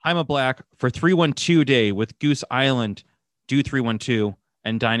I'm a Black for 312 Day with Goose Island, Do 312,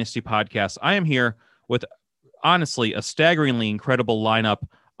 and Dynasty Podcast. I am here with, honestly, a staggeringly incredible lineup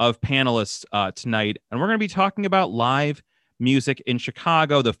of panelists tonight. And we're going to be talking about live music in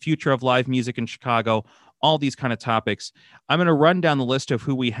Chicago, the future of live music in Chicago, all these kind of topics. I'm going to run down the list of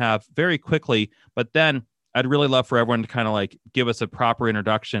who we have very quickly, but then I'd really love for everyone to kind of like give us a proper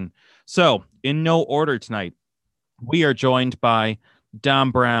introduction. So in no order tonight, we are joined by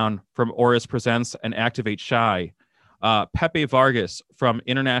Dom Brown from Auris Presents and Activate Shy, Pepe Vargas from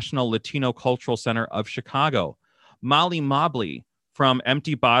International Latino Cultural Center of Chicago, Molly Mobley from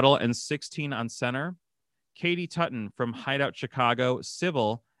Empty Bottle and 16 on Center, Katie Tuten from Hideout Chicago,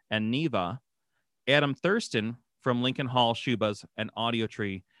 CIVL and NIVA, Adam Thurston from Lincoln Hall, Schubas and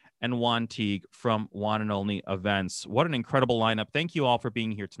Audiotree, and Juan Teague from One and Only Events. What an incredible lineup. Thank you all for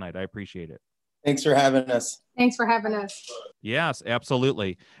being here tonight. I appreciate it. Thanks for having us. Thanks for having us. Yes,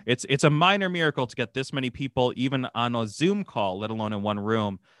 absolutely. It's a minor miracle to get this many people even on a Zoom call, let alone in one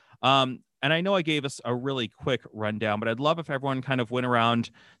room. And I know I gave us a really quick rundown, but I'd love if everyone kind of went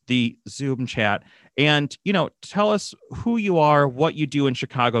around the Zoom chat and, tell us who you are, what you do in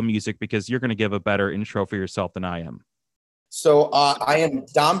Chicago music, because you're going to give a better intro for yourself than I am. So I am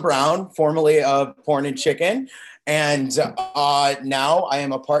Dom Brown, formerly of Porn and Chicken. And now I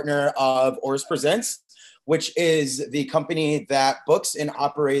am a partner of Auris Presents, which is the company that books and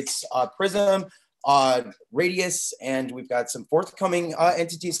operates Prism, Radius, and we've got some forthcoming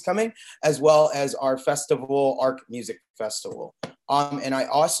entities coming, as well as our festival, ARC Music Festival. And I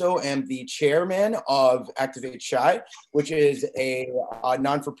also am the chairman of Activate Shy, which is a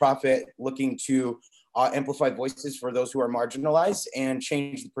non-for-profit looking to amplify voices for those who are marginalized and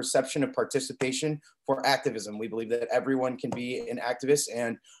change the perception of participation for activism. We believe that everyone can be an activist,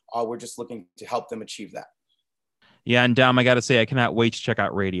 and we're just looking to help them achieve that. Yeah, and Dom, I got to say, I cannot wait to check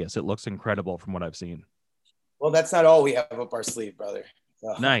out Radius. It looks incredible from what I've seen. Well, that's not all we have up our sleeve, brother.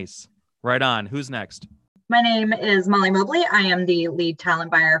 Nice. Right on. Who's next? My name is Molly Mobley. I am the lead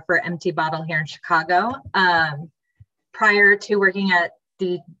talent buyer for Empty Bottle here in Chicago. Prior to working at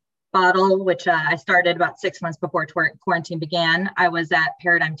the Bottle, which I started about 6 months before quarantine began, I was at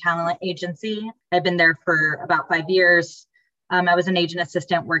Paradigm Talent Agency. I've been there for about 5 years. I was an agent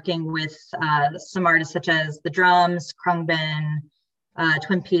assistant working with some artists such as The Drums, Krungbin,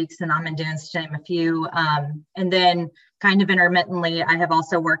 Twin Peaks, and Almond Dunes, to name a few. And then kind of intermittently, I have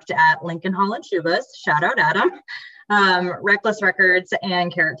also worked at Lincoln Hall and Schubas, shout out Adam, Reckless Records,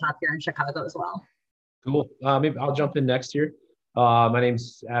 and Carrot Top here in Chicago as well. Cool. Maybe I'll jump in next year. My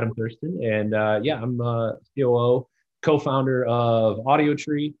name's Adam Thurston, and I'm a COO, co-founder of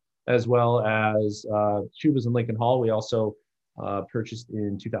Audiotree, as well as Schubas and Lincoln Hall. We also purchased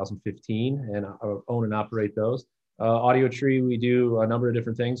in 2015 and own and operate those. Audiotree, we do a number of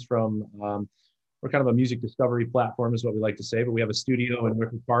different things from, we're kind of a music discovery platform is what we like to say, but we have a studio in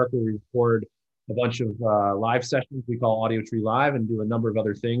Wicker Park where we record a bunch of live sessions we call Audiotree Live, and do a number of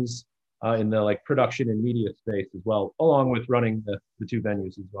other things in the production and media space as well, along with running the two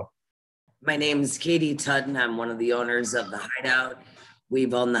venues as well. My name is Katie Tuten. I'm one of the owners of the Hideout.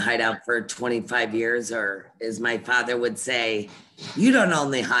 We've owned the Hideout for 25 years, or as my father would say, you don't own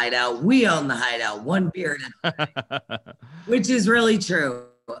the Hideout, we own the Hideout, one beer at a time, which is really true.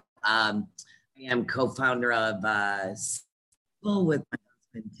 I am co-founder of CIVL with my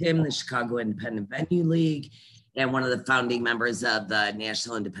husband Tim, the Chicago Independent Venue League, and one of the founding members of the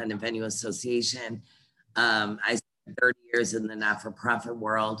National Independent Venue Association. I spent 30 years in the not-for-profit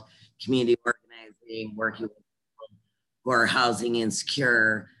world, community organizing, working with people who are housing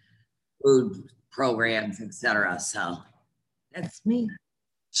insecure, food programs, etc. So that's me.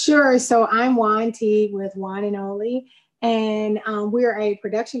 Sure. So I'm Juan Teague with One and Only, and we're a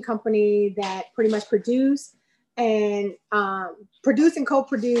production company that pretty much produce and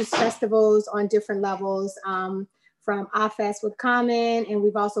co-produce festivals on different levels, from iFest with Common, and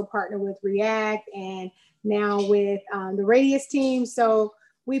we've also partnered with React and now with the Radius team. So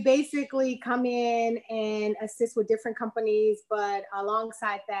we basically come in and assist with different companies, but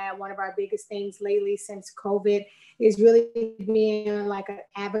alongside that, one of our biggest things lately since COVID is really being like an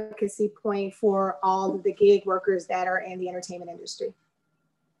advocacy point for all of the gig workers that are in the entertainment industry.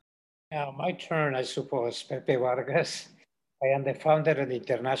 Now, my turn, I suppose, Pepe Vargas. I am the founder of the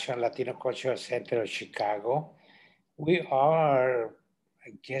International Latino Cultural Center of Chicago. We are, I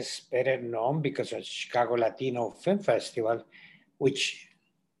guess, better known because of Chicago Latino Film Festival, which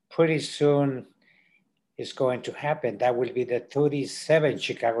pretty soon is going to happen. That will be the 37th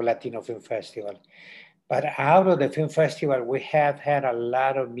Chicago Latino Film Festival. But out of the film festival, we have had a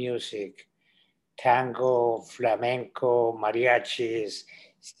lot of music, tango, flamenco, mariachis,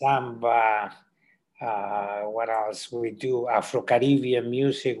 samba, what else we do? Afro-Caribbean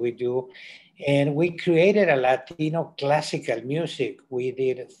music we do. And we created a Latino classical music. We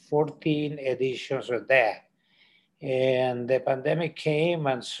did 14 editions of that. And the pandemic came,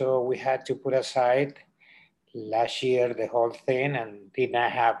 and so we had to put aside last year the whole thing, and did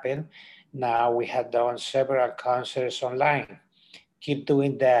not happen. Now we have done several concerts online. Keep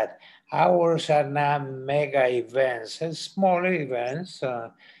doing that. Ours are not mega events, smaller events,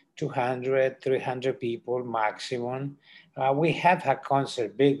 200, 300 people maximum. We have had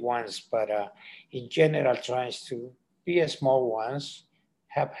concert, big ones, but in general, trying to be a small ones,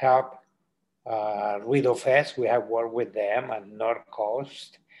 have helped. Ruido Fest, we have worked with them and North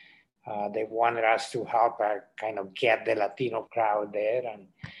Coast. They wanted us to help kind of get the Latino crowd there.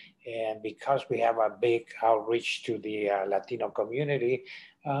 And because we have a big outreach to the Latino community,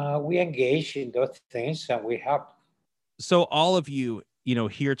 we engage in those things and we help. So all of you,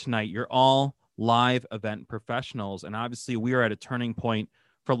 here tonight, you're all live event professionals. And obviously we are at a turning point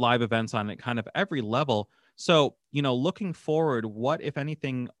for live events on kind of every level. So, looking forward, what, if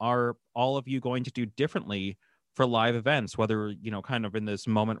anything, are all of you going to do differently for live events, whether, kind of in this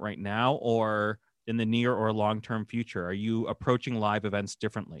moment right now or in the near or long-term future? Are you approaching live events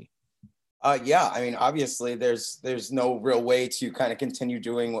differently? Yeah, I mean, obviously there's no real way to kind of continue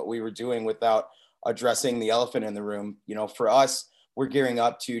doing what we were doing without addressing the elephant in the room. For us, we're gearing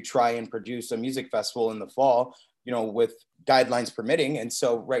up to try and produce a music festival in the fall, with guidelines permitting. And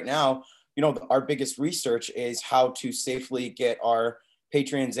so right now, our biggest research is how to safely get our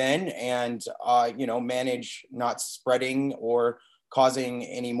patrons in and, manage not spreading or causing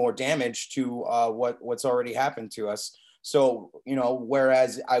any more damage to what's already happened to us. So,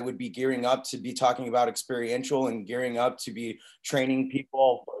 whereas I would be gearing up to be talking about experiential and gearing up to be training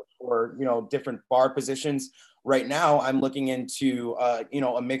people for different bar positions, right now I'm looking into,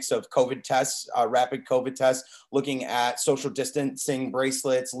 a mix of COVID tests, rapid COVID tests, looking at social distancing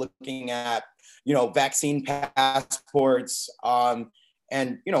bracelets, looking at, vaccine passports,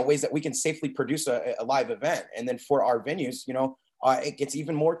 and, ways that we can safely produce a live event. And then for our venues, it gets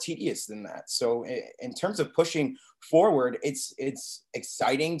even more tedious than that. So in terms of pushing forward, it's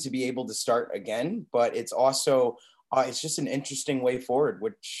exciting to be able to start again, but it's also, it's just an interesting way forward,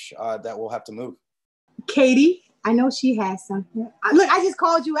 which that we'll have to move. Katie, I know she has something. Look, I just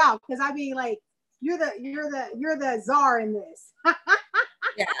called you out because I mean, like, you're the czar in this.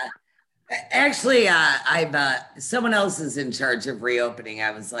 Yeah. Actually, I've someone else is in charge of reopening. I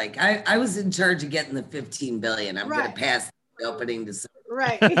was like, I was in charge of getting the 15 billion. I'm going to pass the reopening to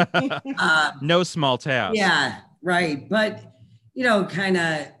right. No small task. Yeah, right. But kind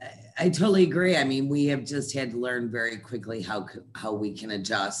of, I totally agree. I mean, we have just had to learn very quickly how we can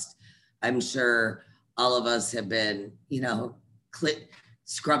adjust. I'm sure all of us have been,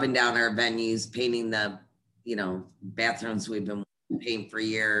 scrubbing down our venues, painting the, bathrooms we've been painting for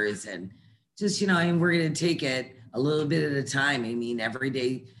years, and just, and we're going to take it a little bit at a time. I mean, every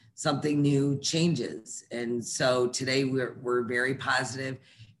day something new changes. And so today we're very positive,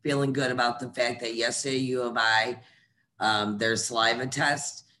 feeling good about the fact that yesterday U of I, their saliva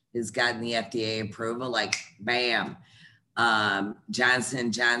test has gotten the FDA approval, like bam.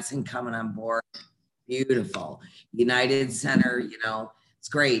 Johnson coming on board. Beautiful. United Center, it's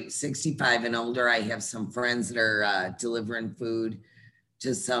great. 65 and older. I have some friends that are delivering food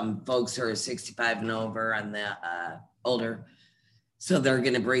to some folks who are 65 and over on the older. So they're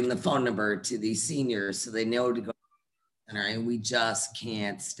going to bring the phone number to these seniors so they know to go. And we just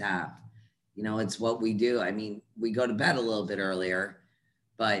can't stop. It's what we do. I mean, we go to bed a little bit earlier,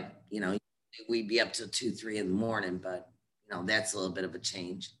 but, we'd be up till 2, 3 in the morning, but that's a little bit of a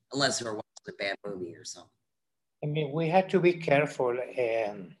change, unless we're watching a bad movie or something. I mean, we had to be careful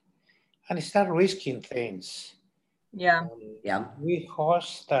and start risking things. Yeah. Yeah. We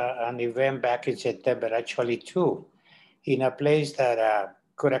host an event back in September, actually 2, in a place that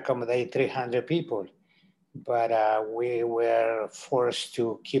could accommodate 300 people, but we were forced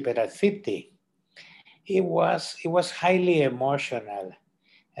to keep it at 50. It was highly emotional,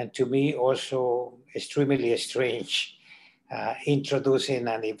 and to me also extremely strange, introducing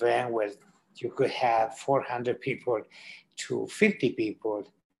an event where you could have 400 people to 50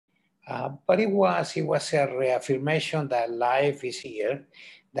 people. But it was a reaffirmation that life is here,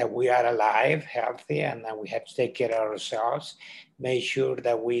 that we are alive, healthy, and that we have to take care of ourselves, make sure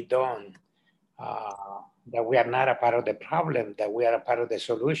that we don't, that we are not a part of the problem, that we are a part of the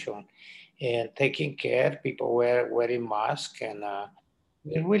solution. And taking care, people were wearing masks, and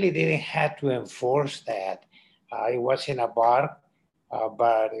we really didn't have to enforce that. It was in a bar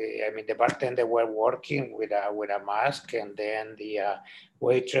But I mean, the bartender were working with a mask, and then the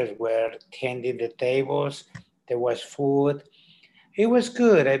waitress were tending the tables. There was food. It was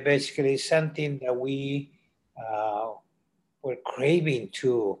good. I basically something that we were craving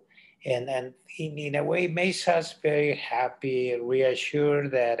too, and in a way makes us very happy,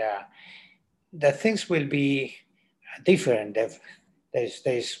 reassured that things will be different.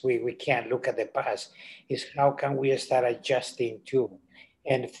 We can't look at the past. Is how can we start adjusting too?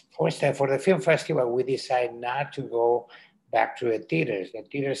 And for the film festival, we decided not to go back to the theaters. The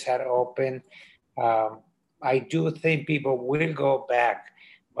theaters are open. I do think people will go back,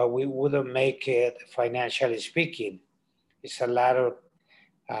 but we wouldn't make it financially speaking. It's a lot of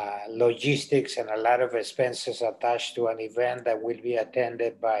logistics and a lot of expenses attached to an event that will be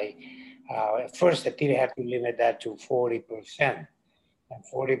attended by, first the theater had to limit that to 40%. And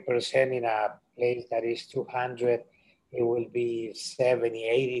 40% in a place that is 200, it will be 70,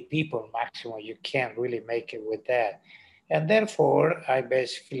 80 people maximum. You can't really make it with that. And therefore,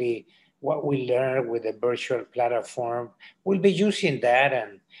 what we learned with the virtual platform, we'll be using that,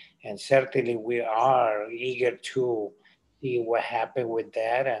 and certainly we are eager to see what happened with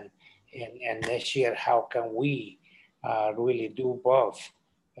that, and next year, how can we really do both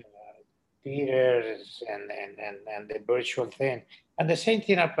theaters and the virtual thing. And the same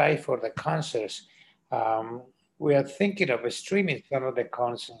thing applies for the concerts. We are thinking of streaming some of the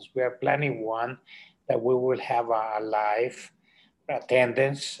concerts. We are planning one that we will have a live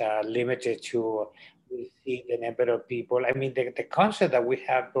attendance limited to see the number of people. I mean, the concert that we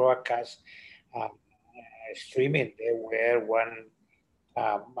have broadcast streaming, there were one,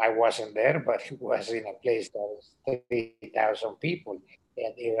 I wasn't there, but it was in a place that was 30,000 people,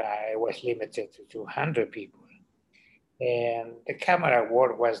 and it was limited to 200 people. And the camera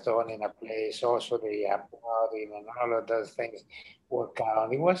work was done in a place, also the applauding and all of those things worked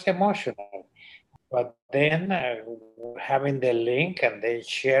out. It was emotional. But then having the link and then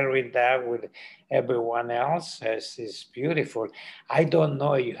sharing that with everyone else is beautiful. I don't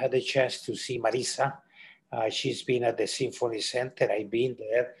know if you had a chance to see Marisa. She's been at the Symphony Center. I've been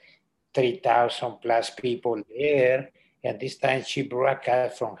there, 3,000 plus people there. And this time she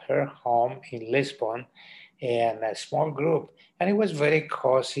broadcast from her home in Lisbon, and a small group. And it was very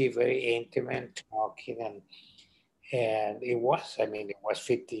cozy, very intimate, talking, and it was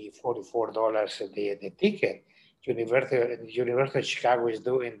 $44 the ticket. University of Chicago is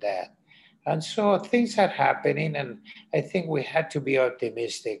doing that. And so things are happening, and I think we had to be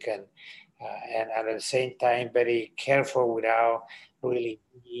optimistic and at the same time very careful without really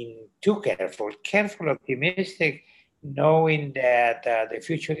being too careful. Careful, optimistic, knowing that the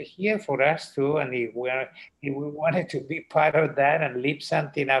future is here for us too, and if we wanted to be part of that and leave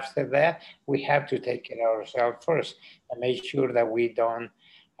something after that, we have to take care of ourselves first and make sure that we don't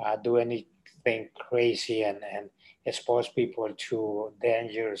do anything crazy and expose people to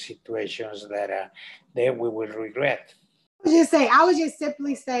dangerous situations that then we will regret. I would just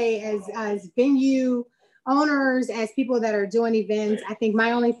simply say, as venue owners, as people that are doing events, I think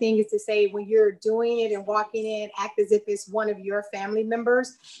my only thing is to say, when you're doing it and walking in, act as if it's one of your family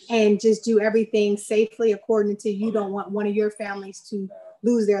members, and just do everything safely according to, you don't want one of your families to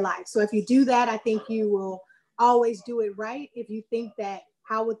lose their life. So if you do that, I think you will always do it right. If you think that,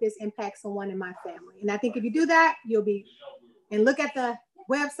 how would this impact someone in my family? And I think if you do that, and look at the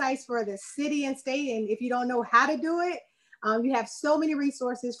websites for the city and state. And if you don't know how to do it, you have so many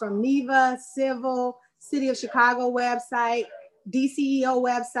resources from NIVA, CIVL, City of Chicago website, DCEO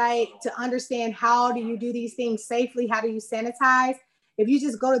website, to understand how do you do these things safely, how do you sanitize. If you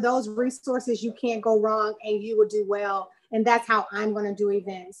just go to those resources, you can't go wrong, and you will do well. And that's how I'm going to do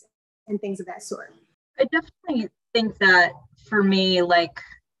events and things of that sort. I definitely think that for me, like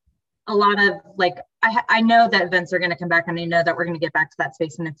a lot of I know that events are going to come back, and I know that we're going to get back to that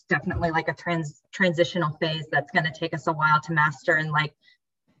space, and it's definitely like a transitional phase that's going to take us a while to master, and like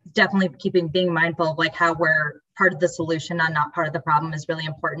definitely being mindful of like how we're part of the solution and not part of the problem is really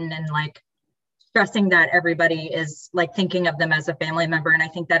important, and like stressing that everybody is like thinking of them as a family member. And I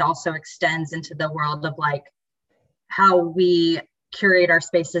think that also extends into the world of like how we curate our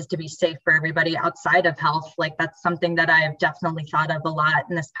spaces to be safe for everybody outside of health. Like that's something that I have definitely thought of a lot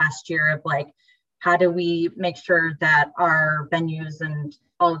in this past year, of like, how do we make sure that our venues and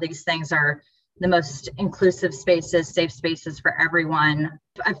all of these things are the most inclusive spaces, safe spaces for everyone.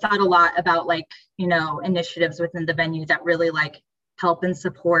 I've thought a lot about like, initiatives within the venue that really like help and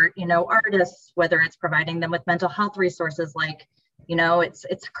support, artists, whether it's providing them with mental health resources. Like,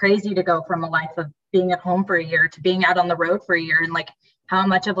 it's crazy to go from a life of being at home for a year to being out on the road for a year, and like how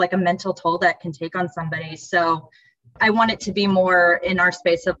much of like a mental toll that can take on somebody. So I want it to be more in our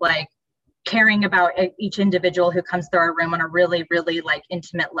space of like caring about each individual who comes through our room on a really, really like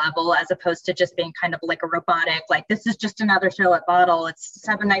intimate level, as opposed to just being kind of like a robotic, like this is just another show at Bottle, it's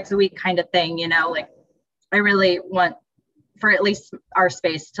 7 nights a week kind of thing, you know. Like I really want for at least our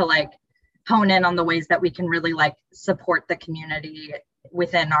space to like hone in on the ways that we can really like support the community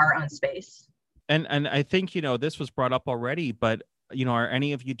within our own space. And I think, you know, this was brought up already, but you know, are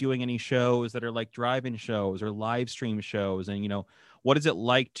any of you doing any shows that are like drive-in shows or live stream shows? And, you know, what is it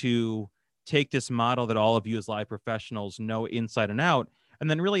like to take this model that all of you as live professionals know inside and out, and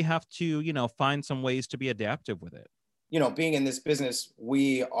then really have to, you know, find some ways to be adaptive with it? You know, being in this business,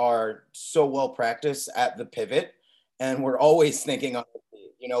 we are so well practiced at the pivot, and we're always thinking on,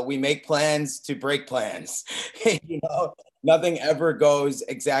 you know, we make plans to break plans. You know, nothing ever goes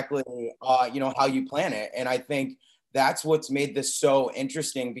exactly, you know, how you plan it. And I think that's what's made this so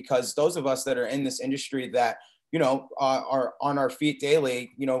interesting, because those of us that are in this industry that, you know, are on our feet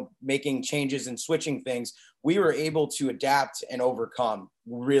daily, you know, making changes and switching things, we were able to adapt and overcome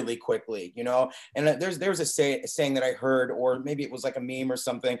really quickly, you know. And there's a saying that I heard, or maybe it was like a meme or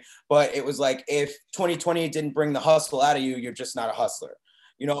something, but it was like, if 2020 didn't bring the hustle out of you, you're just not a hustler,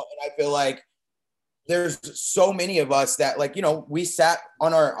 you know. And I feel like there's so many of us that, like, you know, we sat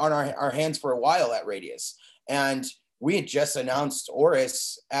on our hands for a while at Radius, and we had just announced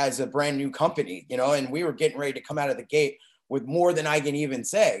Auris as a brand new company, you know, and we were getting ready to come out of the gate with more than I can even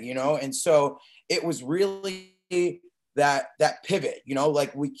say, you know. And so it was really that pivot, you know,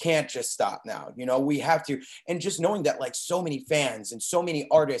 like we can't just stop now, you know, we have to. And just knowing that like so many fans and so many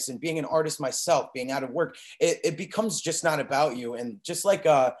artists, and being an artist myself, being out of work, it becomes just not about you. And just like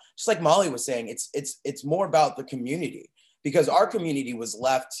Molly was saying, it's more about the community, because our community was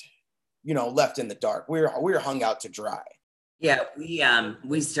left in the dark. We were hung out to dry. Yeah,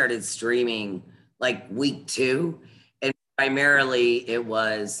 we started streaming like week 2, and primarily it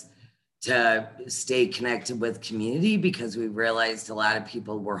was to stay connected with community, because we realized a lot of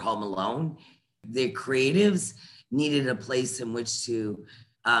people were home alone. The creatives needed a place in which to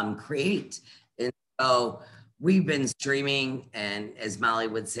create. And so we've been streaming, and as Molly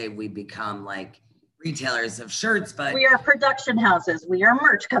would say, we become like retailers of shirts, but we are production houses, we are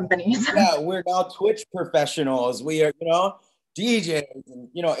merch companies. Yeah, we're now Twitch professionals, we are, you know, DJs, and,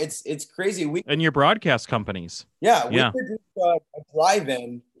 you know, it's crazy. And your broadcast companies. Yeah, we produced a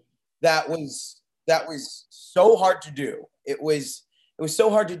drive-in that was so hard to do. It was so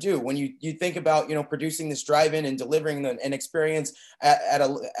hard to do when you think about, you know, producing this drive-in and delivering an experience at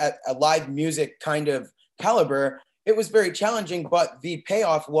a live music kind of caliber. It was very challenging, but the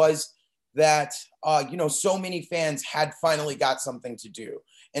payoff was that, you know, so many fans had finally got something to do,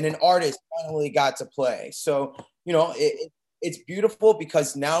 and an artist finally got to play. So, you know, it's beautiful,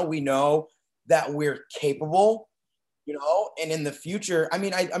 because now we know that we're capable, you know, and in the future, I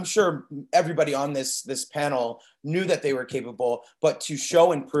mean, I'm sure everybody on this panel knew that they were capable, but to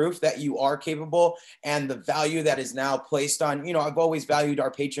show and proof that you are capable, and the value that is now placed on, you know, I've always valued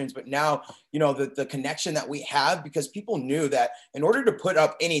our patrons, but now, you know, the connection that we have, because people knew that in order to put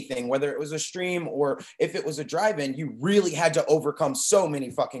up anything, whether it was a stream or if it was a drive-in, you really had to overcome so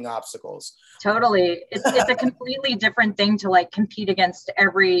many fucking obstacles. Totally. It's a completely different thing to like compete against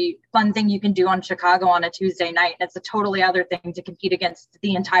every fun thing you can do on Chicago on a Tuesday night. And it's a totally other thing to compete against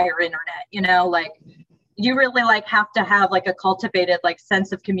the entire internet, you know, like you really like have to have like a cultivated like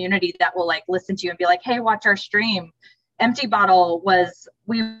sense of community that will like listen to you and be like, hey, watch our stream. Empty Bottle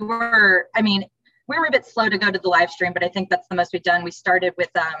we were a bit slow to go to the live stream, but I think that's the most we've done. We started with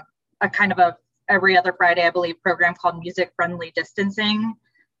a kind of a every other Friday, I believe, program called Music Friendly Distancing,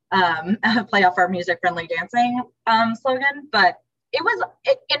 play off our music friendly dancing slogan. But it was,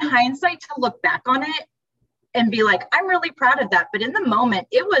 in hindsight, to look back on it and be like, I'm really proud of that. But in the moment,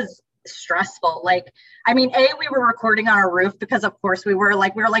 it was stressful. Like, I mean, we were recording on our roof, because of course we were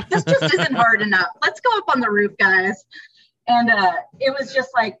like, this just isn't hard enough. Let's go up on the roof, guys. And it was just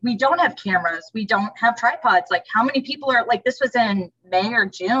like, we don't have cameras. We don't have tripods. Like, how many people are, like, this was in May or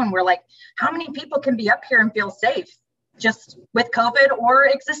June. We're like, how many people can be up here and feel safe just with COVID or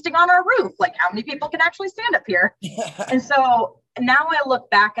existing on our roof? Like, how many people can actually stand up here? And so now I look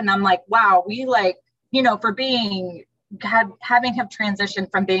back and I'm like, wow, we like, you know, for having have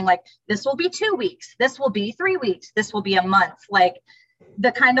transitioned from being like, this will be 2 weeks, this will be 3 weeks, this will be a month, like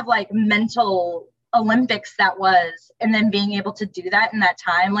the kind of like mental Olympics that was, and then being able to do that in that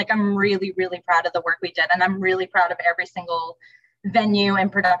time, like I'm really, really proud of the work we did. And I'm really proud of every single venue and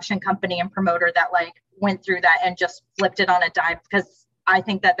production company and promoter that like went through that and just flipped it on a dime, because I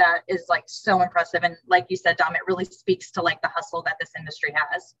think that is like so impressive. And like you said, Dom, it really speaks to like the hustle that this industry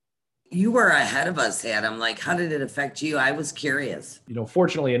has. you were ahead of us, Adam. Like, how did it affect you? I was curious. You know,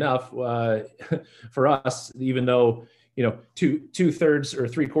 fortunately enough, for us, even though, you know, two-thirds or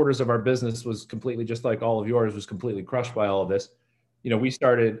three-quarters of our business was completely, just like all of yours, was completely crushed by all of this. You know, we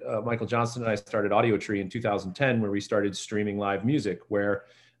started, Michael Johnson and I started Audiotree in 2010, where we started streaming live music, where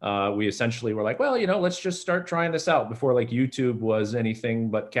we essentially were like, well, you know, let's just start trying this out before like YouTube was anything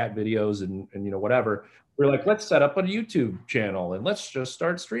but cat videos and you know, whatever. We're like, let's set up a YouTube channel and let's just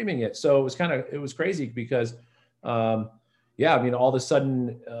start streaming it. So it was crazy because, yeah, I mean, all of a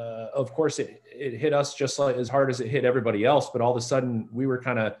sudden, of course, it hit us just like as hard as it hit everybody else. But all of a sudden, we were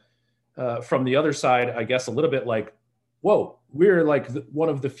kind of from the other side, I guess, a little bit like, whoa, we're like one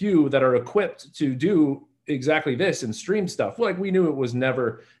of the few that are equipped to do exactly this and stream stuff. Like, we knew it was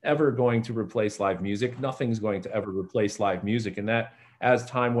never, ever going to replace live music. Nothing's going to ever replace live music. And that, as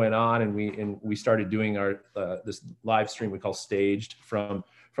time went on and we started doing our this live stream we call Staged from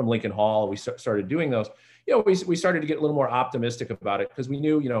Lincoln Hall, we started doing those. You know, we started to get a little more optimistic about it because we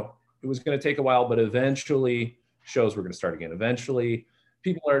knew, you know, it was going to take a while, but eventually shows were going to start again. Eventually,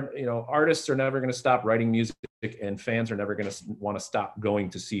 people are, you know, artists are never going to stop writing music and fans are never going to want to stop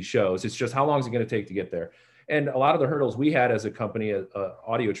going to see shows. It's just how long is it going to take to get there? And a lot of the hurdles we had as a company,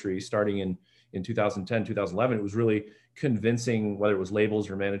 Audiotree, starting in 2010, 2011, it was really convincing, whether it was labels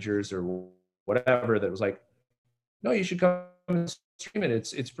or managers or whatever, that was like, no, you should come and stream it.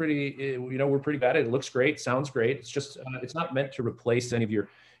 It's pretty, you know, we're pretty bad at it. It looks great, sounds great. It's just, it's not meant to replace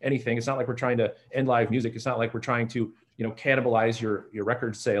anything. It's not like we're trying to end live music. It's not like we're trying to, you know, cannibalize your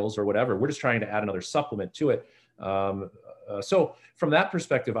record sales or whatever. We're just trying to add another supplement to it. So from that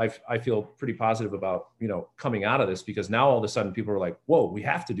perspective, I feel pretty positive about, you know, coming out of this, because now all of a sudden people are like, whoa, we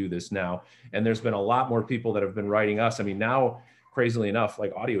have to do this now. And there's been a lot more people that have been writing us. I mean, now, crazily enough,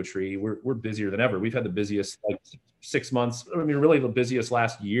 like Audiotree, we're busier than ever. We've had the busiest like 6 months. I mean, really the busiest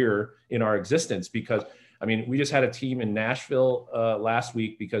last year in our existence, because I mean, we just had a team in Nashville last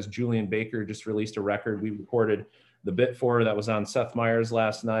week because Julian Baker just released a record. We recorded the bit for her that was on Seth Meyers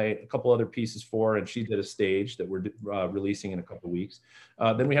last night, a couple other pieces for her, and she did a stage that we're releasing in a couple of weeks.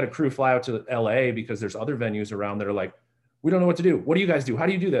 Then we had a crew fly out to LA because there's other venues around that are like, we don't know what to do. What do you guys do? How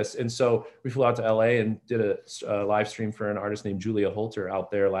do you do this? And so we flew out to LA and did a live stream for an artist named Julia Holter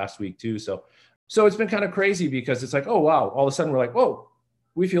out there last week too. So it's been kind of crazy because it's like, oh, wow. All of a sudden we're like, whoa,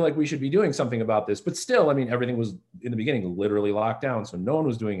 we feel like we should be doing something about this. But still, I mean, everything was in the beginning literally locked down. So no one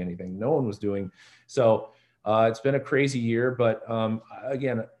was doing anything. No one was doing. So it's been a crazy year, but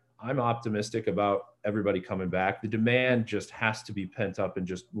again, I'm optimistic about everybody coming back. The demand just has to be pent up and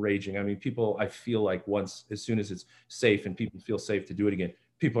just raging. I mean, people, I feel like as soon as it's safe and people feel safe to do it again,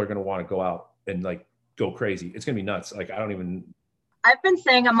 people are going to want to go out and like go crazy. It's going to be nuts. Like, I've been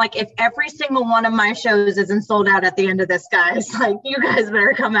saying, I'm like, if every single one of my shows isn't sold out at the end of this, guys, like, you guys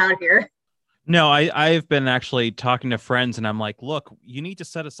better come out here. No, I've been actually talking to friends and I'm like, look, you need to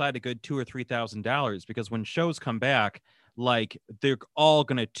set aside a good $2,000 or $3,000 because when shows come back, like they're all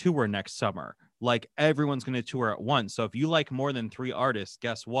going to tour next summer. Like everyone's going to tour at once. So if you like more than 3 artists,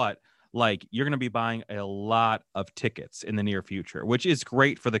 guess what? Like you're going to be buying a lot of tickets in the near future, which is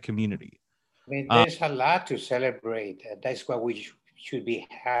great for the community. I mean, there's a lot to celebrate. That's why we should be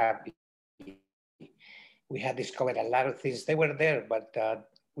happy. We had discovered a lot of things. They were there, but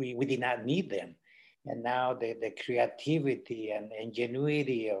we did not need them. And now the creativity and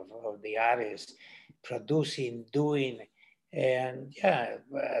ingenuity of the artists producing, doing, and yeah,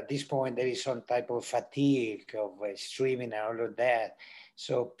 at this point there is some type of fatigue of streaming and all of that.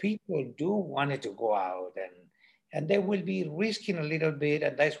 So people do want to go out and they will be risking a little bit.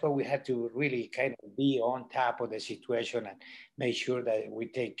 And that's why we have to really kind of be on top of the situation and make sure that we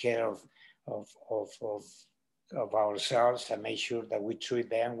take care of ourselves and make sure that we treat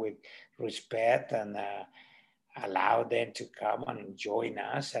them with respect and allow them to come and join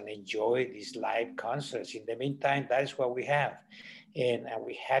us and enjoy these live concerts. In the meantime, that's what we have. And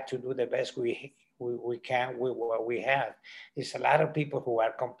we had to do the best we can with what we have. There's a lot of people who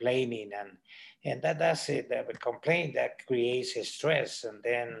are complaining and that's it. The complaint that creates a stress, and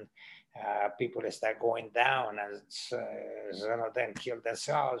then people start going down and some of them kill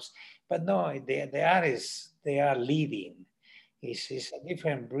themselves. But no, the artists, they are leading. It's a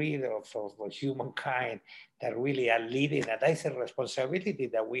different breed of humankind that really are leading. And that's a responsibility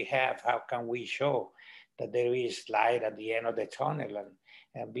that we have. How can we show that there is light at the end of the tunnel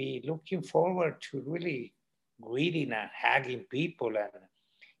and be looking forward to really greeting and hugging people and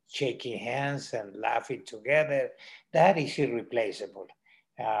shaking hands and laughing together? That is irreplaceable.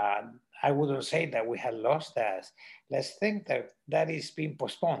 I wouldn't say that we have lost that. Let's think that is being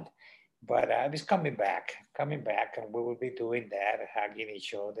postponed. But it's coming back, and we will be doing that, hugging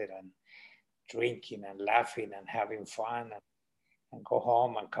each other drinking and laughing and having fun and go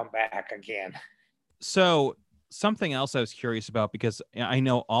home and come back again. So something else I was curious about, because I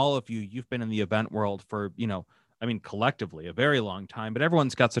know all of you've been in the event world for, I mean, collectively a very long time, but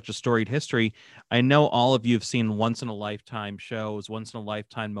everyone's got such a storied history. I know all of you have seen once in a lifetime shows, once in a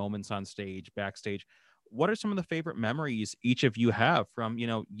lifetime moments on stage, backstage. What are some of the favorite memories each of you have from,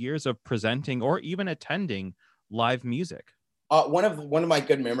 years of presenting or even attending live music? One of my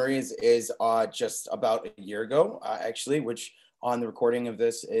good memories is just about a year ago, actually, which on the recording of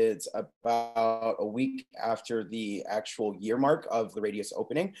this, it's about a week after the actual year mark of the Radius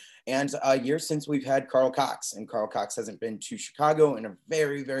opening, and a year since we've had Carl Cox, and Carl Cox hasn't been to Chicago in a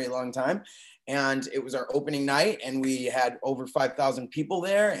very, very long time. And it was our opening night, and we had over 5,000 people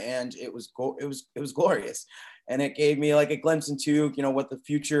there, and it was glorious. And it gave me like a glimpse into, what the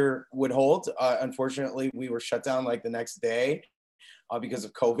future would hold. Unfortunately, we were shut down like the next day because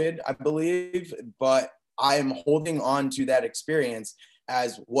of COVID, I believe. But I'm holding on to that experience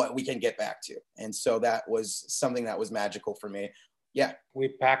as what we can get back to. And so that was something that was magical for me. Yeah. We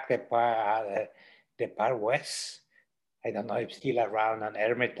packed the Par West. I don't know if it's still around, on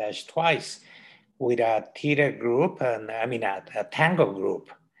Hermitage twice, with a theater group and a tango group.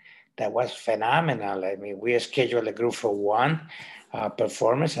 That was phenomenal. I mean, we scheduled a group for one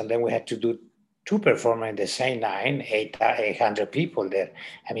performance, and then we had to do two performances the same night, 800 people there.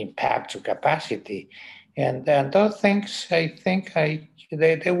 Packed to capacity. And those things, I think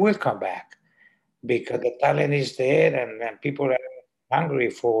they will come back, because the talent is there, and people are hungry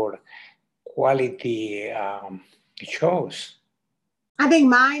for quality shows. I think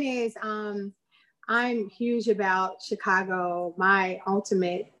mine is, I'm huge about Chicago. My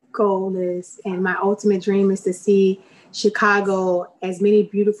ultimate goal is, and my ultimate dream is to see Chicago, as many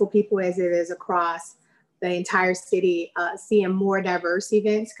beautiful people as it is across the entire city, seeing more diverse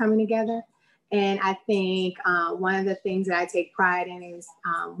events coming together. And I think one of the things that I take pride in is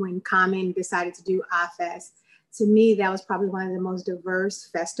when Common decided to do iFest. To me, that was probably one of the most diverse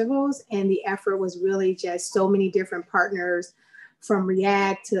festivals. And the effort was really just so many different partners, from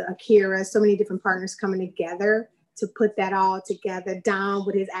React to Akira, so many different partners coming together to put that all together, Dom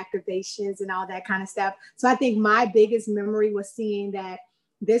with his activations and all that kind of stuff. So I think my biggest memory was seeing that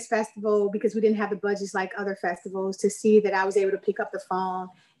this festival, because we didn't have the budgets like other festivals, to see that I was able to pick up the phone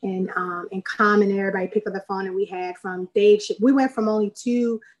and Common and everybody picked up the phone, and we had from Dave, we went from only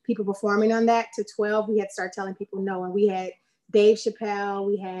 2 people performing on that to 12. We had to start telling people no, and we had Dave Chappelle,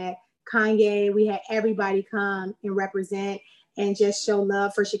 we had Kanye, we had everybody come and represent and just show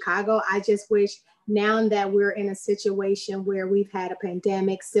love for Chicago. I just wish, now that we're in a situation where we've had a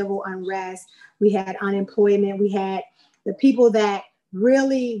pandemic, civil unrest, we had unemployment, we had the people that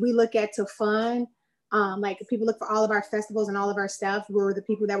really we look at to fund, like people look for all of our festivals and all of our stuff, were the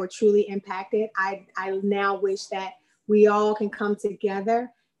people that were truly impacted. I now wish that we all can come together,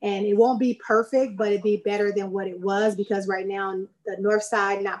 and it won't be perfect, but it'd be better than what it was, because right now the north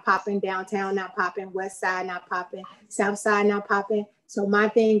side not popping, downtown not popping, west side not popping, south side not popping. So my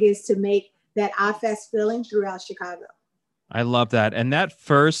thing is to make that iFest feeling throughout Chicago. I love that. And that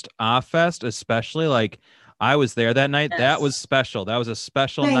first iFest, especially, like, I was there that night. Yes. That was special. That was a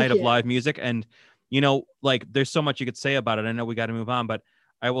special night of live music. And, like, there's so much you could say about it. I know we got to move on, but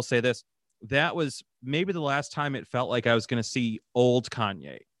I will say this. That was maybe the last time it felt like I was going to see old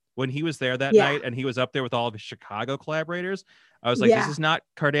Kanye. When he was there that night and he was up there with all of his Chicago collaborators, I was like, this is not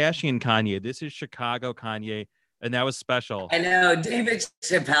Kardashian Kanye. This is Chicago Kanye. And that was special. I know, David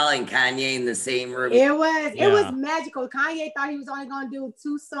Chappelle and Kanye in the same room. It was magical. Kanye thought he was only going to do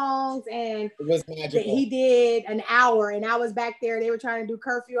 2 songs, and it was magical. He did an hour, and I was back there. They were trying to do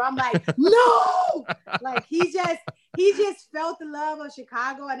curfew. I'm like, no! Like, he just felt the love of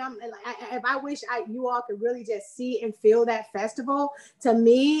Chicago, and I wish you all could really just see and feel that festival. To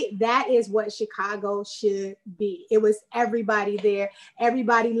me, that is what Chicago should be. It was everybody there,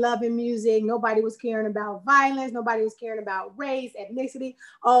 everybody loving music. Nobody was caring about violence. Nobody was caring about race, ethnicity.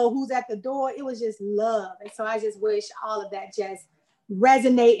 Oh, who's at the door? It was just love. And so I just wish all of that just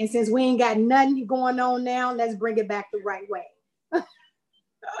resonate. And since we ain't got nothing going on now, let's bring it back the right way.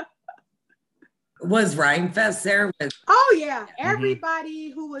 Was Rhymefest there? Oh yeah, everybody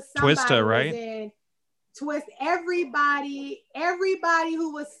who was somebody Twista, right? Was in Twist. Everybody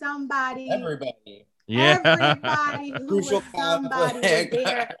who was somebody. Everybody. Yeah. Everybody who was somebody was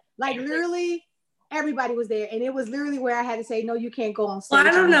there. Like, literally, everybody was there, and it was literally where I had to say, no, you can't go on stage. Well,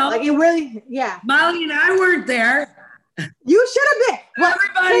 I don't know. Like, it really, Molly and I weren't there. You should have been. Well,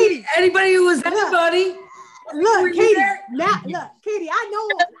 everybody, anybody who was anybody. Look, Katie. Katie, I know.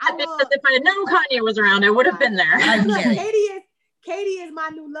 If I had known Kanye was around, I would have been there. Look, Katie Katie is my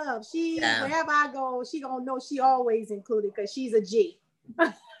new love. She, Yeah. wherever I go, she gonna know she always included because she's a G.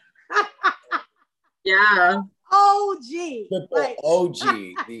 Yeah. OG. Triple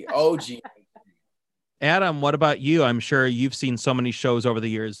OG, the OG. Adam, what about you? I'm sure you've seen so many shows over the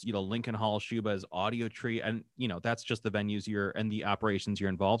years, Lincoln Hall, Schubas, Audiotree, and that's just the venues and the operations you're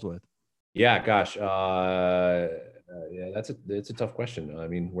involved with. Yeah, gosh. Yeah, it's a tough question. I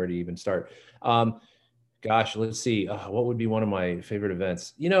mean, where do you even start? Gosh, let's see. What would be one of my favorite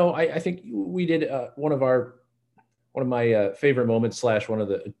events? I think we did one of my favorite moments / one of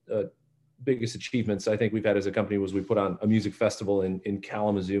the biggest achievements I think we've had as a company was we put on a music festival in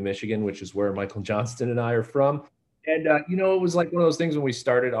Kalamazoo, Michigan, which is where Michael Johnston and I are from. And, it was like one of those things when we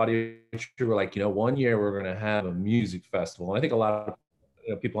started Audiotree, we're like, one year we're going to have a music festival. And I think a lot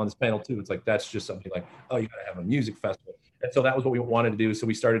of people on this panel too, it's like, that's just something like, oh, you got to have a music festival. And so that was what we wanted to do. So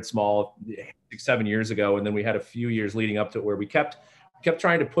we started small 6-7 years ago. And then we had a few years leading up to it where we kept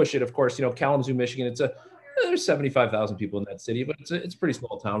trying to push it. Of course, Kalamazoo, Michigan, there's 75,000 people in that city, but it's a pretty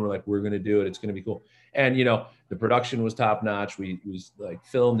small town. We're like, we're going to do it. It's going to be cool. And, the production was top notch. We like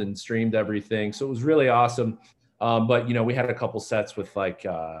filmed and streamed everything. So it was really awesome. But, we had a couple sets with like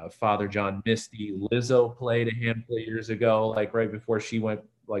Father John Misty. Lizzo played a handful of years ago, like right before she went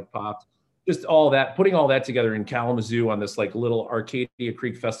like popped. Just all that, putting all that together in Kalamazoo on this like little Arcadia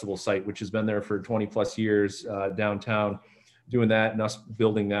Creek Festival site, which has been there for 20 plus years downtown, doing that and us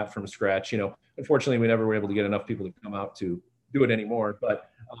building that from scratch. Unfortunately, we never were able to get enough people to come out to do it anymore.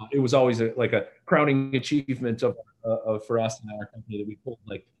 But it was always like a crowning achievement for us and our company that we pulled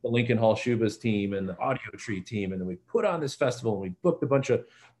like the Lincoln Hall Schubas team and the Audiotree team, and then we put on this festival and we booked a bunch of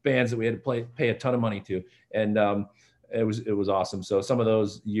bands that we had to pay a ton of money to, and it was awesome. So some of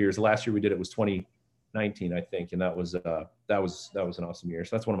those years, last year we did it was 2019, I think, and that was an awesome year.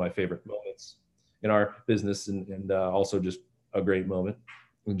 So that's one of my favorite moments in our business, and also just a great moment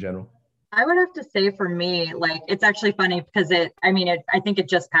in general. I would have to say for me, like, it's actually funny because I think it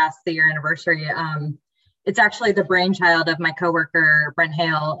just passed the year anniversary. It's actually the brainchild of my coworker, Brent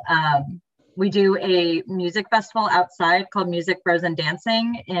Hale. We do a music festival outside called Music Frozen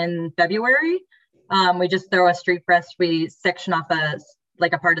Dancing in February. We just throw a street fest. We section off a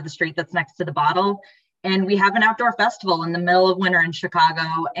part of the street that's next to the bottle. And we have an outdoor festival in the middle of winter in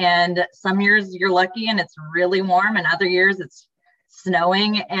Chicago. And some years you're lucky and it's really warm, and other years it's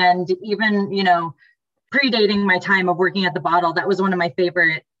snowing. And even, predating my time of working at the bottle, that was one of my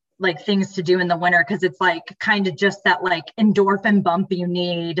favorite things to do in the winter, because it's kind of just that endorphin bump you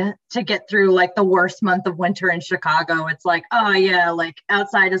need to get through the worst month of winter in Chicago. It's oh yeah,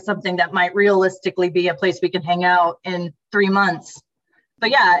 outside is something that might realistically be a place we can hang out in 3 months. But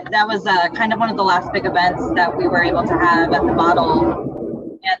yeah, that was kind of one of the last big events that we were able to have at the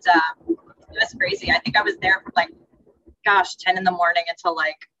bottle. And it was crazy. I think I was there from 10 in the morning until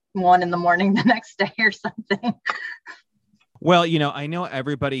 1 in the morning the next day or something. Well, I know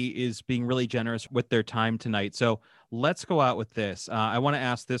everybody is being really generous with their time tonight. So let's go out with this. I want to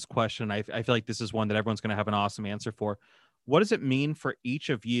ask this question. I feel like this is one that everyone's going to have an awesome answer for. What does it mean for each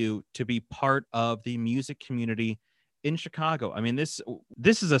of you to be part of the music community in Chicago? I mean, this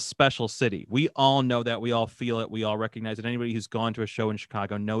is a special city. We all know that. We all feel it. We all recognize it. Anybody who's gone to a show in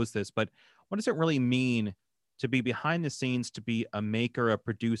Chicago knows this. But what does it really mean to be behind the scenes, to be a maker, a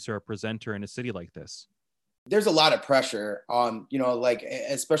producer, a presenter in a city like this? There's a lot of pressure on,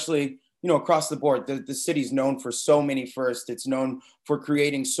 especially, across the board. The city's known for so many firsts. It's known for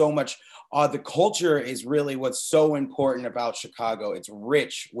creating so much. The culture is really what's so important about Chicago. It's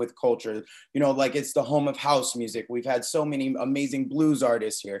rich with culture. It's the home of house music. We've had so many amazing blues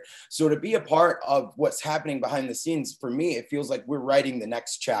artists here. So to be a part of what's happening behind the scenes, for me, it feels like we're writing the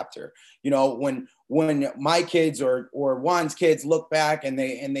next chapter. When my kids or Juan's kids look back and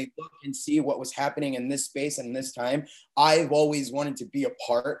they look and see what was happening in this space and this time, I've always wanted to be a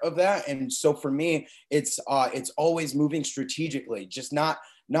part of that. And so for me, it's always moving strategically, just not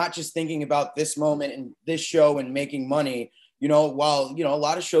just thinking about this moment and this show and making money. While a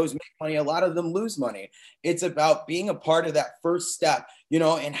lot of shows make money, a lot of them lose money. It's about being a part of that first step,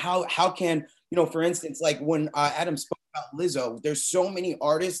 and how can, for instance, when Adam spoke about Lizzo, there's so many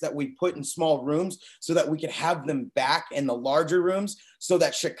artists that we put in small rooms so that we could have them back in the larger rooms so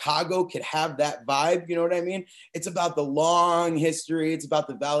that Chicago could have that vibe. You know what I mean? It's about the long history. It's about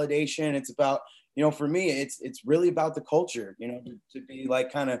the validation. It's about, for me, it's really about the culture, to be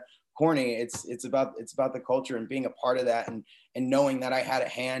kind of corny. It's about the culture and being a part of that and knowing that I had a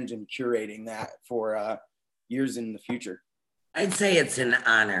hand in curating that for years in the future. I'd say it's an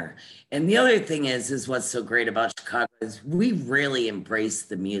honor. And the other thing is what's so great about Chicago is we really embrace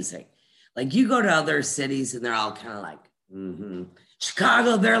the music. You go to other cities and they're all kind of Mm-hmm.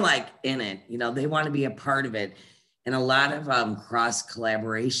 Chicago, they're like in it, you know, they want to be a part of it. And a lot of cross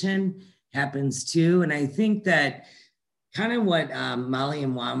collaboration happens too. And I think that kind of what Molly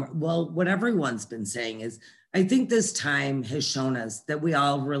and Juan, well, what everyone's been saying is, I think this time has shown us that we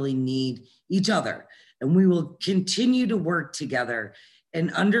all really need each other, and we will continue to work together and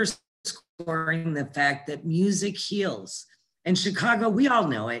underscoring the fact that music heals. And Chicago, we all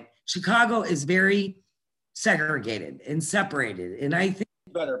know it. Chicago is very segregated and separated. And I think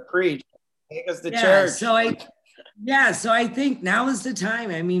You better preach. Take us to yeah, church. so I think now is the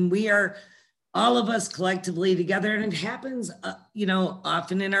time. I mean, we are all of us collectively together, and it happens, you know,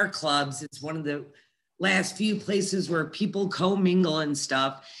 often in our clubs. It's one of the last few places where people commingle and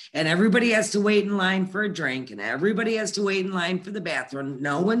stuff, and everybody has to wait in line for a drink, and everybody has to wait in line for the bathroom.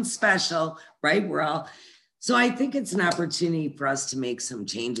 No one's special, right? We're all. So I think it's an opportunity for us to make some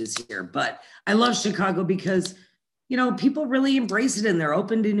changes here. But I love Chicago because, you know, people really embrace it, and they're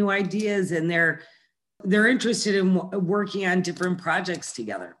open to new ideas, and they're interested in working on different projects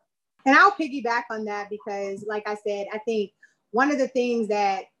together. And I'll piggyback on that because, like I said, I think one of the things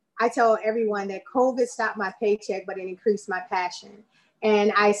that I tell everyone that COVID stopped my paycheck, but it increased my passion.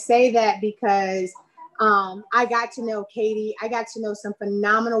 And I say that because I got to know Katie. I got to know some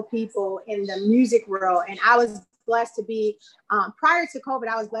phenomenal people in the music world. And I was blessed to be, prior to COVID,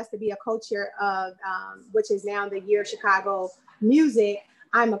 I was blessed to be a co-chair of, which is now the Year of Chicago Music.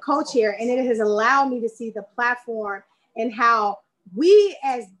 I'm a co-chair, and it has allowed me to see the platform and how we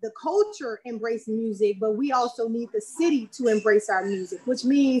as the culture embrace music, but we also need the city to embrace our music, which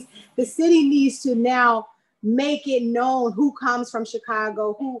means the city needs to now make it known who comes from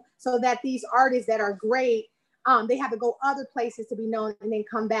Chicago, so that these artists that are great, they have to go other places to be known and then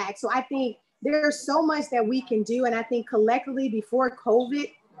come back. So I think there's so much that we can do. And I think collectively before COVID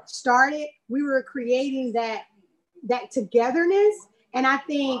started, we were creating that togetherness. And I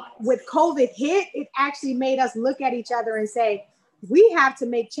think with COVID hit, it actually made us look at each other and say, we have to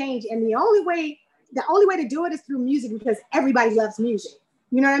make change. And the only way to do it is through music, because everybody loves music.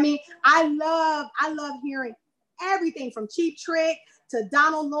 You know what I mean? I love hearing everything from Cheap Trick to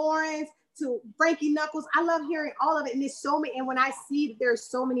Donald Lawrence to Frankie Knuckles. I love hearing all of it. And there's so many, and when I see that there's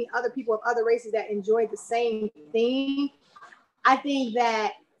so many other people of other races that enjoy the same thing, I think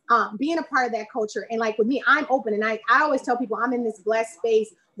that being a part of that culture, and like with me, I'm open. And I always tell people I'm in this blessed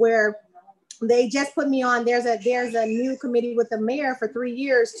space where they just put me on. There's a new committee with the mayor for 3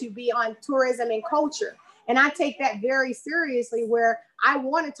 years to be on tourism and culture. And I take that very seriously, where I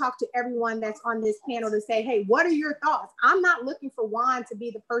want to talk to everyone that's on this panel to say, hey, what are your thoughts? I'm not looking for Juan to be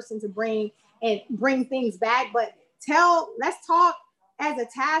the person to bring things back, but let's talk as a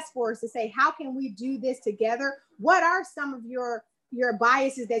task force to say, how can we do this together? What are some of your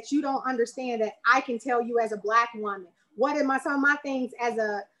biases that you don't understand that I can tell you as a Black woman? What are some of my things as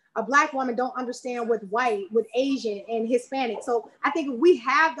a Black woman don't understand with white, with Asian and Hispanic? So I think if we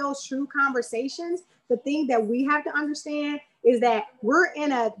have those true conversations, the thing that we have to understand is that we're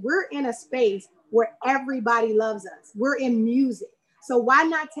in a space where everybody loves us. We're in music. So why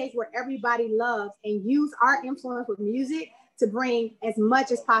not take where everybody loves and use our influence with music to bring as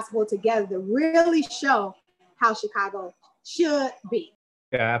much as possible together to really show how Chicago should be?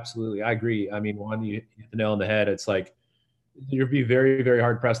 Yeah, absolutely. I agree. I mean, Juan, you hit the nail on the head. It's like, you'd be very, very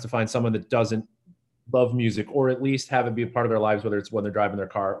hard pressed to find someone that doesn't love music, or at least have it be a part of their lives, whether it's when they're driving their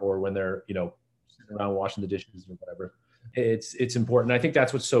car or when they're, you know, sitting around washing the dishes or whatever. It's important. I think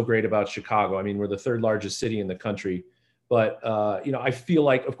that's what's so great about Chicago. I mean, we're the third largest city in the country, but you know, I feel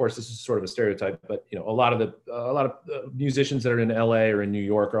like, of course, this is sort of a stereotype, but you know, a lot of musicians that are in LA or in New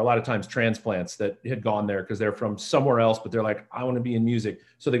York are a lot of times transplants that had gone there because they're from somewhere else, but they're like, I want to be in music,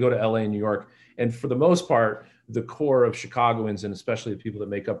 so they go to LA and New York. And for the most part, the core of Chicagoans, and especially the people that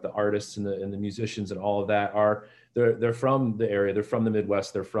make up the artists and the musicians and all of that, they're from the area, they're from the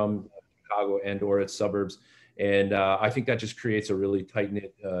Midwest, they're from Chicago and or its suburbs. And I think that just creates a really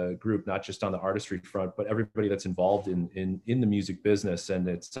tight-knit group, not just on the artistry front, but everybody that's involved in the music business. And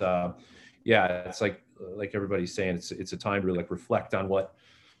it's it's like everybody's saying, it's a time to really like reflect on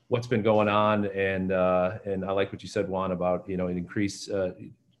what's been going on. And I like what you said, Juan, about, you know, it increase what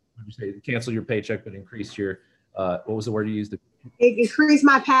did you say, cancel your paycheck, but increase your what was the word you used? It increased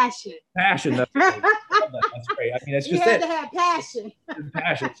my passion. Passion. That's great. That's great. I mean, it's just you have to have passion.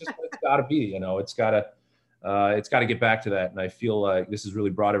 Passion. It's just what it's got to be. You know, it's got to get back to that. And I feel like this has really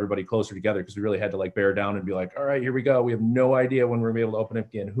brought everybody closer together, because we really had to like bear down and be like, all right, here we go. We have no idea when we're gonna be able to open up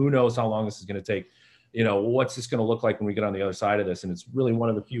again. Who knows how long this is going to take? You know, what's this going to look like when we get on the other side of this? And it's really one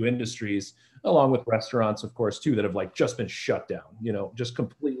of the few industries, along with restaurants, of course, too, that have like just been shut down, you know, just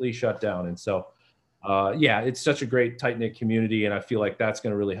completely shut down. And so yeah, it's such a great tight knit community, and I feel like that's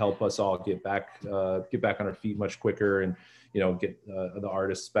going to really help us all get back on our feet much quicker, and get the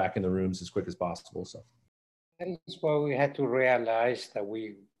artists back in the rooms as quick as possible. So that is why we had to realize that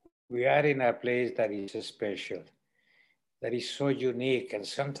we are in a place that is special, that is so unique, and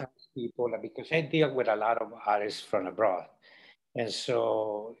sometimes people, because I deal with a lot of artists from abroad, and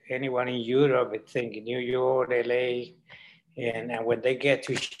so anyone in Europe, I think New York, LA, and when they get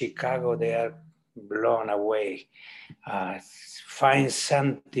to Chicago, they are blown away. Find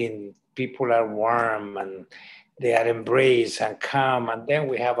something, people are warm and they are embraced and calm. And then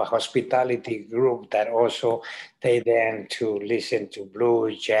we have a hospitality group that also they then to listen to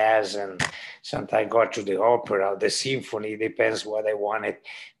blues, jazz, and sometimes go to the opera, the symphony, depends what they wanted.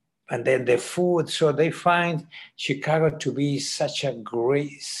 And then the food. So they find Chicago to be such a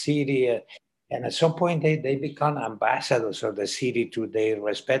great city. And at some point, they become ambassadors of the city to their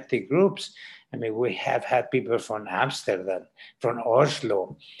respective groups. I mean, we have had people from Amsterdam, from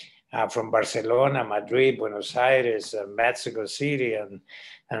Oslo, from Barcelona, Madrid, Buenos Aires, Mexico City,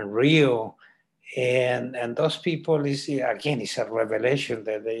 and Rio. And those people is, again, it's a revelation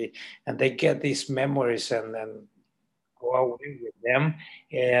that they get these memories and go away with them.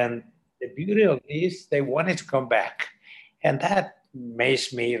 And the beauty of this, they wanted to come back. And that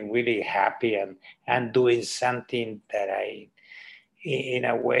makes me really happy and doing something that I, in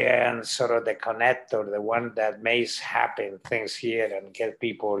a way, am sort of the connector, the one that makes happen things here and get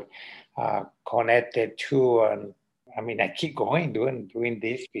people connected too. And I mean, I keep going doing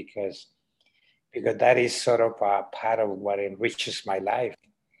this because that is sort of a part of what enriches my life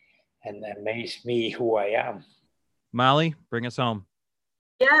and that makes me who I am. Molly, bring us home.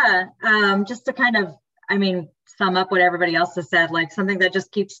 Yeah, just to kind of, sum up what everybody else has said, like something that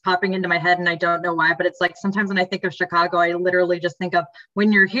just keeps popping into my head and I don't know why, but it's like sometimes when I think of Chicago, I literally just think of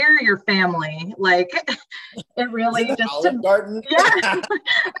when you're here, your family. Like it really just Olive Garden. Yeah. Sometimes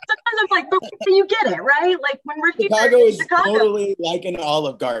I'm like, but you get it, right? Like when we're here, Chicago is totally like an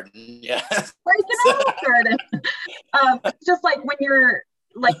Olive Garden. Yeah. Like an Olive Garden. It's just like when you're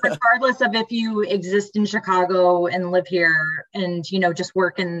like, regardless of if you exist in Chicago and live here and, just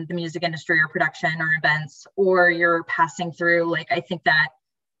work in the music industry or production or events, or you're passing through, like, I think that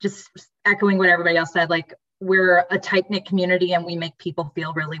just echoing what everybody else said, like we're a tight-knit community and we make people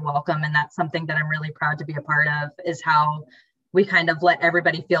feel really welcome. And that's something that I'm really proud to be a part of, is how we kind of let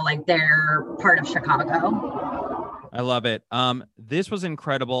everybody feel like they're part of Chicago. I love it. This was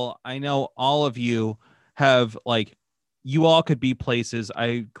incredible. I know all of you have you all could be places.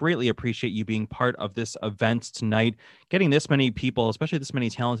 I greatly appreciate you being part of this event tonight, getting this many people, especially this many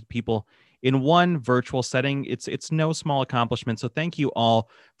talented people in one virtual setting. It's no small accomplishment. So thank you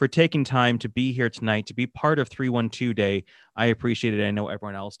all for taking time to be here tonight, to be part of 312 Day. I appreciate it. I know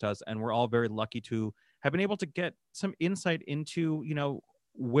everyone else does. And we're all very lucky to have been able to get some insight into,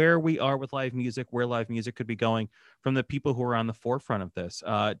 where we are with live music, where live music could be going from the people who are on the forefront of this.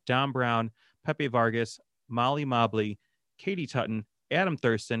 Dom Brown, Pepe Vargas, Molly Mobley, Katie Tuten, Adam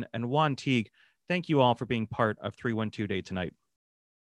Thurston, and Juan Teague. Thank you all for being part of 312 Day tonight.